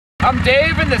I'm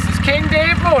Dave and this is King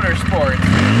Dave Motorsports.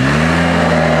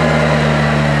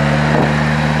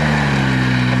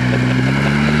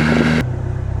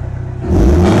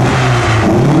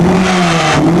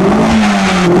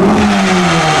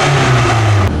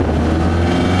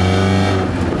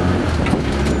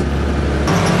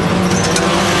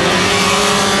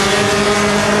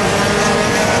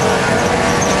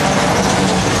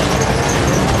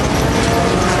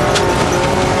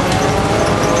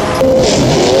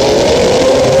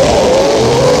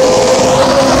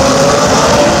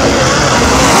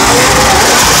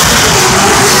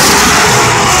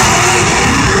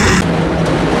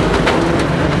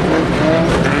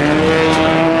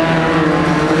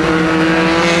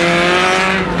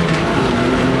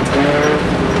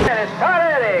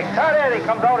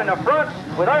 Comes out in the front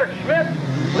with Art Schmidt,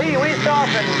 Lee Wiestoff,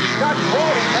 and Scott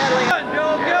Bowling battling.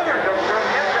 Joe Gilbert.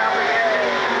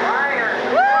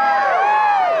 Woo!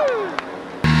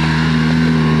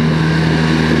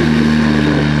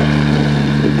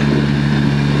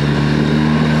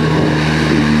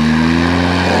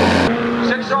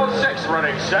 606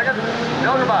 running second.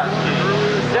 Bill Grabowski.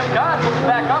 Tim Goss looks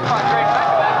back up on Greg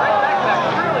Beckback. Greg Beckback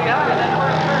really high, and then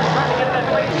first trying to get that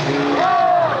lead.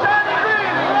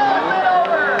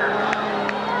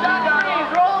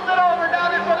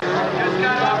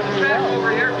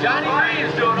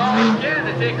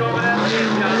 Take over that lead,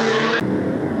 John.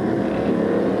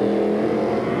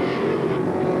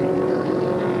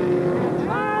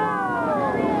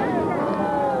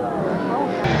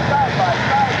 Side by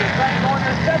side, they're trying to go in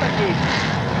their 70s.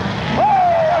 Oh,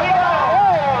 yeah!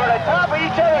 Oh, over the top of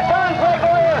each other. Turns right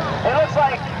over. It looks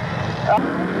like.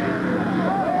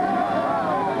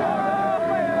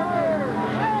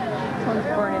 This one's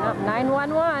burning up.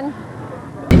 911.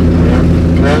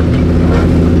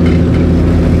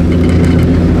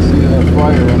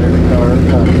 Fire under the car. We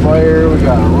got a fire, we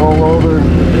got a rollover.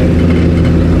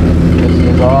 This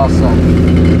is awesome.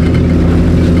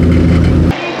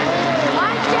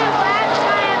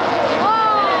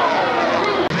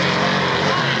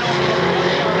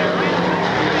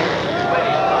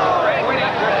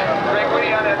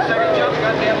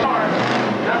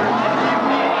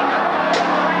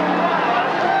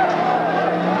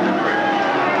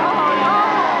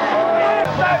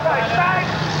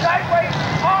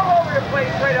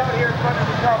 Right out here in front of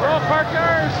the cover. Roll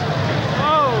parkers!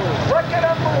 Oh! Look at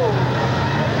them move.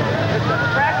 It's a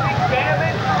traffic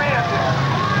damage transit.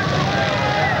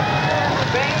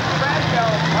 Same crash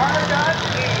out hard on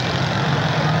speed.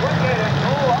 Look at it.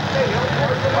 Oh, up the hill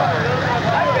towards the water.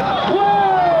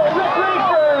 Whoa! Rick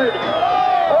Rayford!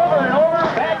 Over and over,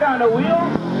 back on the wheel.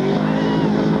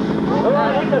 Oh,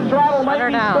 I think the throttle might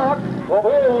be stuck.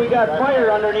 Oh, we got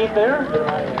fire underneath there.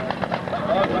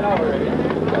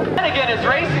 Flanagan is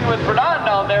racing with Fernand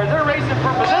down there. They're racing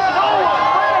for position. Oh,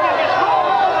 Flanagan gets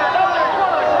rolled over. Down there in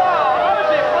front of the crowd.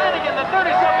 RJ Flanagan, the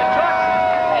 30-something truck,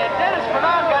 and Dennis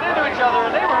Fernand got into each other,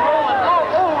 and they were rolling all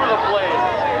over the place.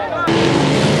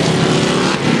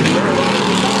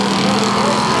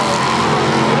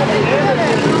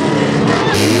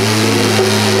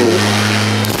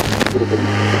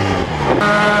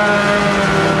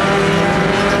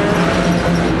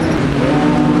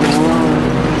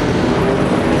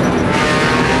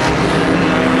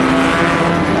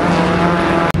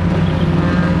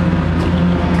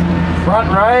 Front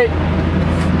right.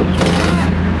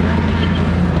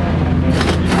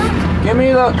 Give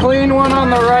me the clean one on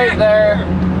the right there.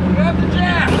 Grab the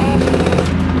jack!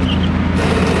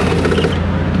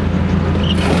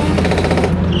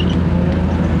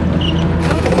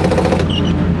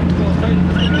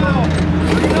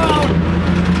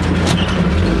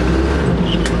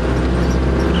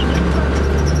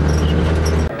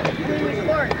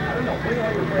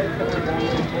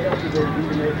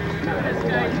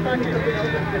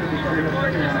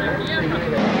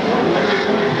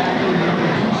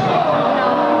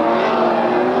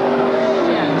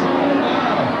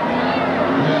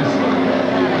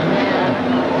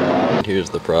 Here's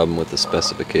the problem with the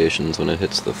specifications. When it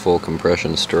hits the full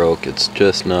compression stroke, it's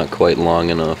just not quite long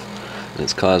enough, and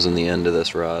it's causing the end of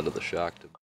this rod of the shock to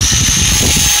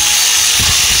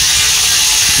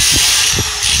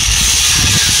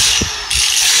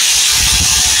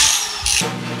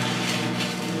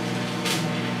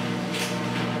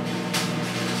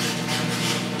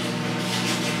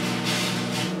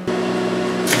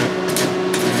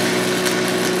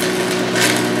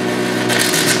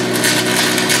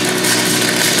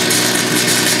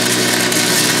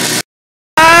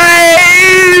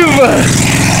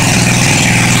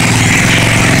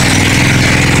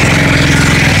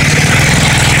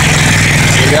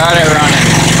Got it running.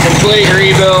 Complete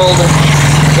rebuild.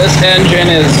 This engine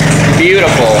is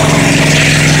beautiful.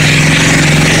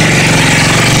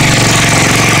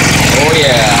 Oh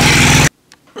yeah.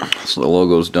 So the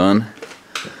logo's done.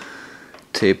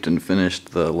 Taped and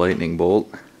finished the lightning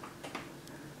bolt.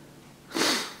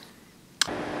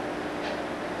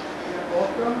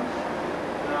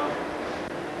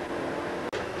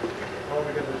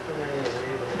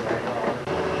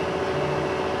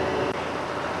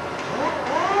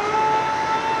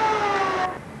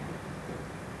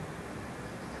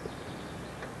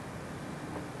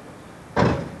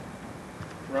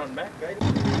 Run back, guys.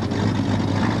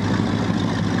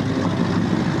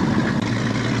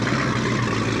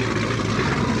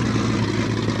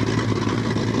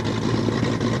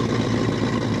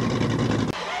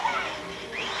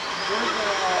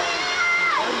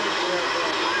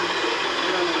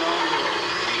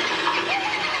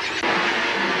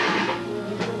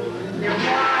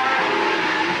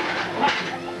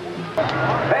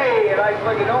 Hey, a nice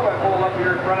looking Nova pulled up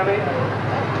here in front of me.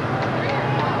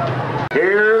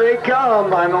 Here they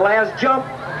come on the last jump.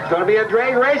 It's going to be a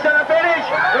drag race on the finish.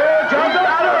 Oh, jump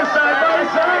out of side by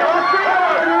side. All three of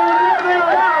them. There they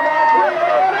are. All three of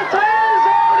them. The tires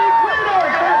already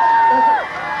cleared.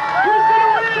 Who's going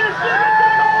to win this?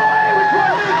 Which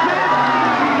one is it?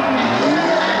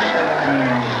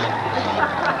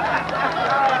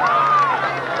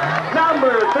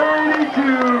 Number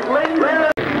 32,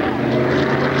 ladies.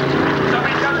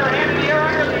 Somebody got their hand in the air.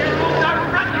 Here's moved up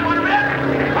front. You want to bet?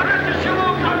 I'm going to shoot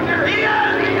up there. He is.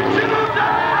 Shoot moved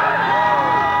up.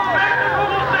 Back to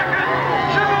Google second.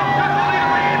 Shoot moved up the lead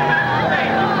away in the back of the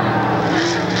state.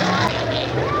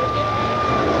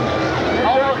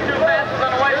 All those two fastest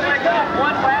on the white flag.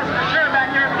 One fast for sure back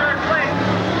here in third place.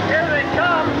 Here they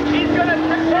come. He's going to go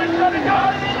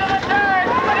into the turn.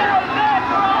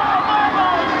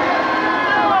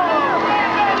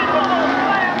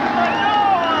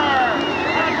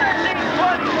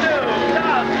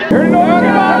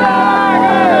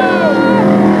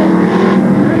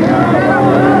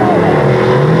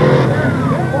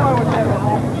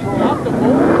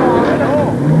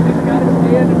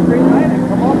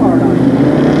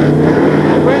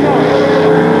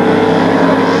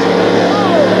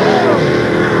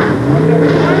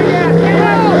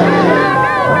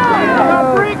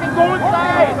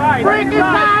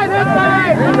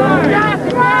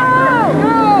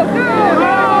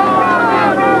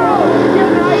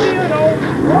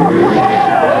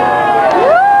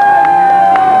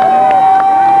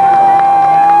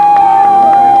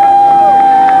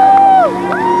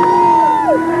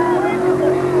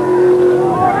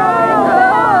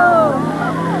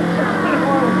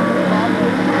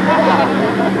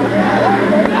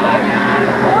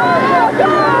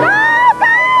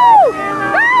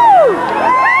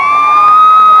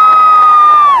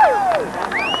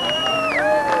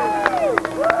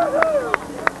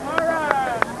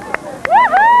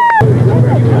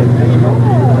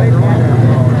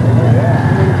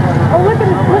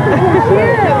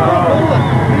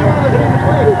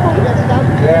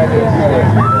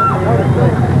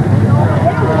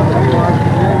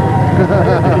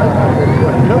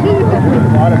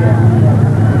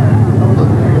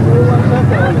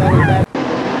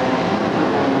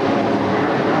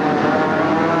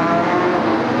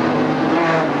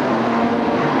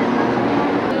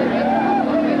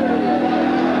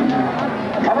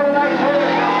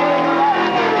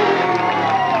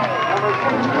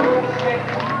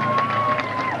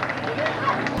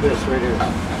 This right here.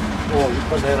 Oh, you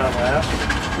put that on last?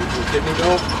 You kidney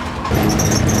dope?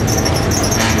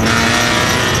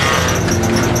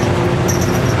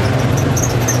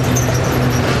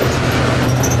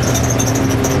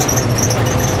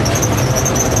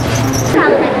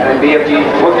 And BFG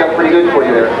looked up pretty good for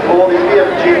you there. Well, these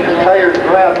BFG tires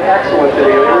grab excellent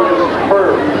today. They're just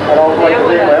superb. I'd also like to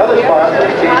thank my other sponsors,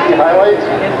 Tasty Highlights,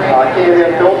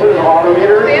 KVM Filters, Auto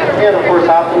Meters, and of course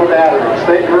Optima Batteries.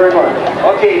 Thank you very much.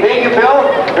 Okay, thank you, Phil.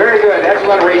 Very good.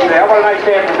 Excellent race today. How about a nice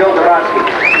stand for Bill Duronsky?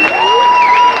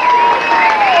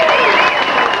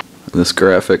 This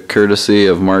graphic courtesy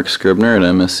of Mark Scribner at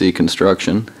MSC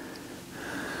Construction.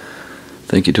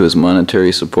 Thank you to his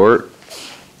monetary support.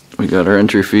 We got our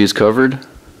entry fees covered.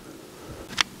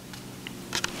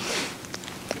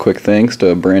 Quick thanks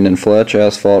to Brandon Fletch,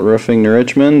 Asphalt Roofing in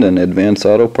Richmond, and Advanced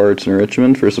Auto Parts in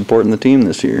Richmond for supporting the team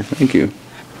this year. Thank you.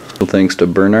 Thanks to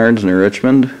Bernard's in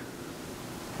Richmond.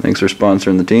 Thanks for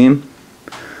sponsoring the team,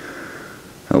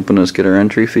 helping us get our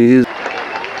entry fees.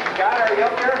 Scott, are you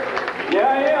up there? Yeah,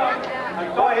 I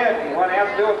am. Go ahead. You want to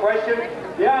ask Bill a question?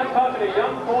 Yeah, I'm talking to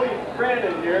young Cody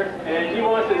Brandon here, and he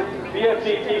wants his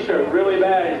BFG t-shirt really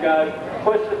bad. He's got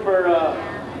pushed for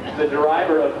the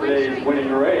driver of today's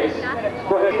winning race.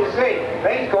 Go ahead.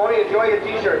 Thanks, Cody. Enjoy your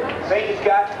t-shirt. Thank you,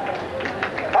 Scott.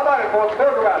 How about it, folks?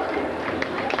 Bill Grabowski.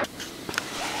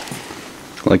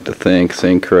 I'd like to thank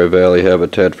St. Croix Valley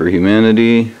Habitat for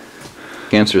Humanity,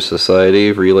 Cancer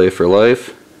Society, Relay for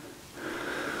Life,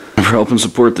 for helping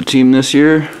support the team this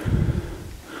year.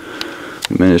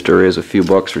 We managed to raise a few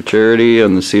bucks for charity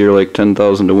on the Cedar Lake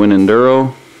 10,000 to win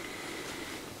Enduro.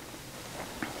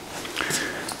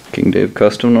 King Dave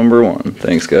Custom #1.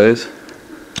 Thanks, guys.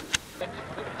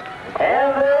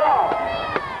 And they're off.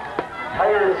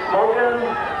 Tires smoking.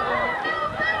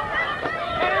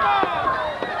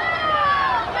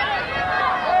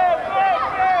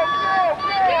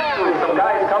 Some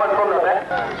guys coming from the back.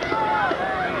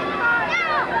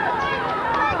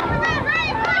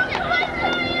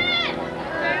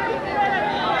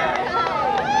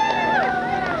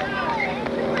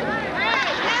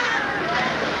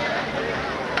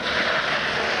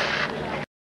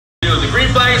 The green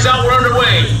flag is out, we're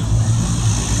underway.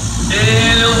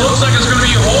 And it looks like it's going to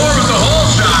be Orr with the hole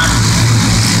shot.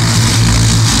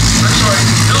 I'm sorry,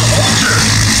 no, Holzer.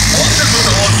 Holzer with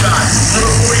the hole shot,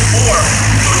 number 44.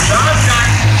 So John's got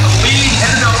the lead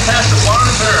headed out past the barn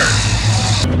third.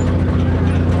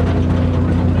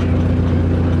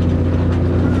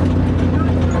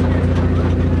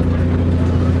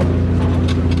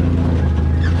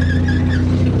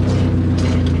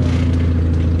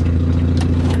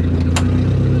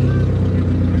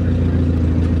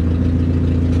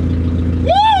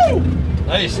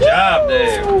 Nice job,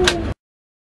 Dave.